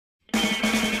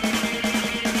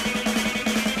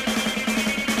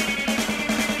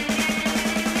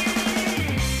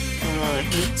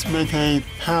make a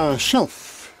power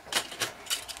shelf.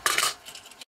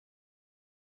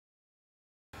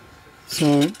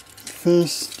 So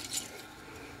first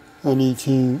I need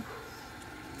to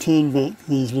turn back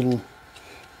these little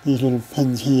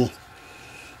pins here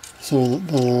so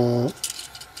that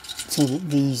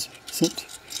these sit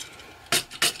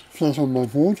flat on my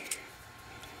board.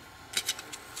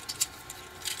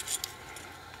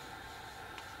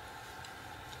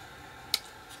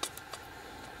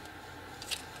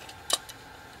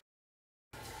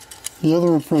 The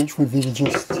other approach would be to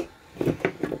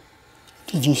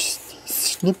just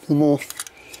snip them off,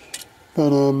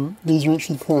 but these are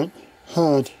actually quite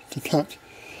hard to cut,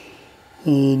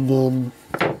 and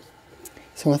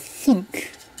so I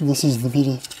think this is the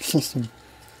better system.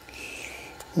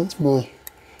 That's my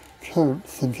current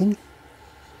thinking.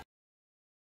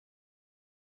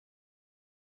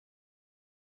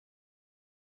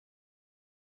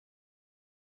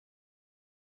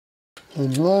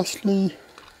 And lastly,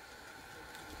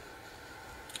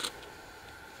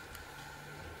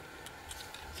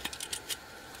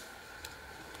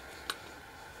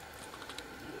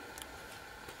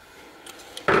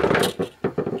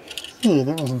 yeah,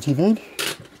 that wasn't too bad.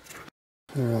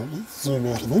 Alright, let's zoom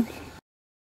out a bit.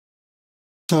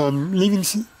 So I'm leaving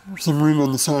some room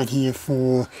on the side here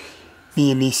for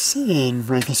BMS and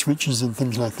breaker switches and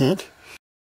things like that.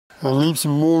 I'll leave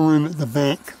some more room at the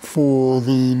back for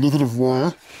the negative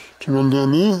wire to run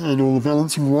down there, and all the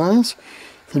balancing wires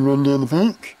can run down the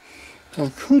back. I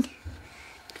could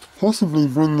possibly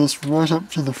bring this right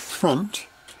up to the front.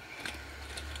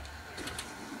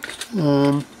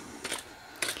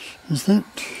 Is that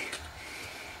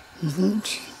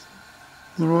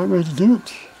the right way to do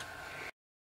it?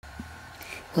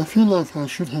 I feel like I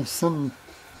should have some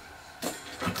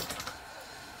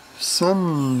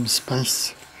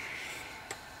space.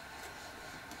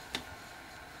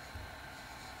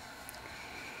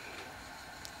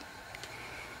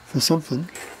 For something,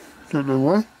 don't know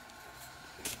why.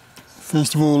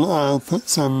 First of all, I'll put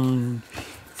some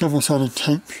double-sided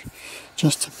tape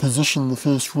just to position the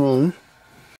first row.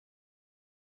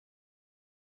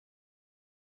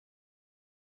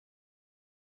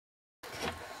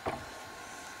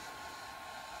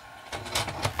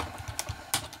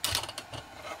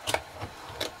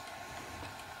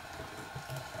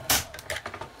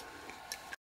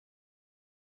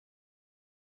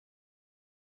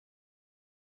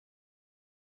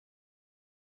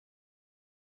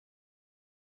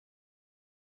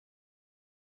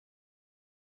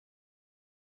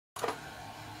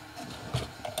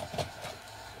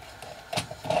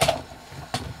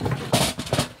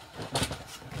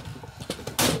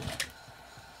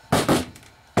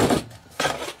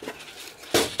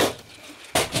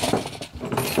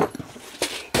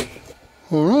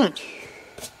 Alright,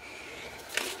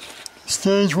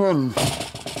 stage one,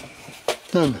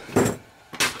 done.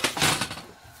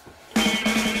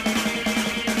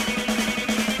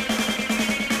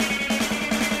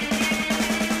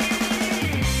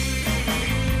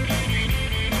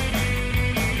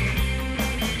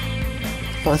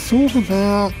 I thought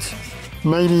about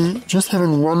maybe just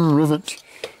having one rivet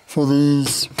for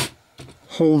these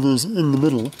holders in the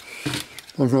middle.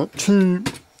 I've got two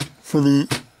for the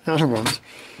outer ones,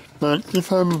 but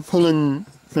if I'm pulling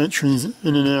batteries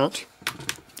in and out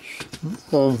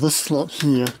of this slot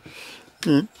here,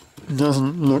 it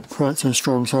doesn't look quite so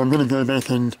strong, so I'm going to go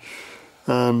back and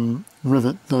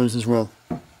rivet those as well.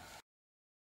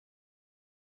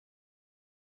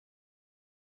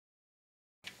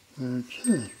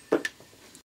 Okay.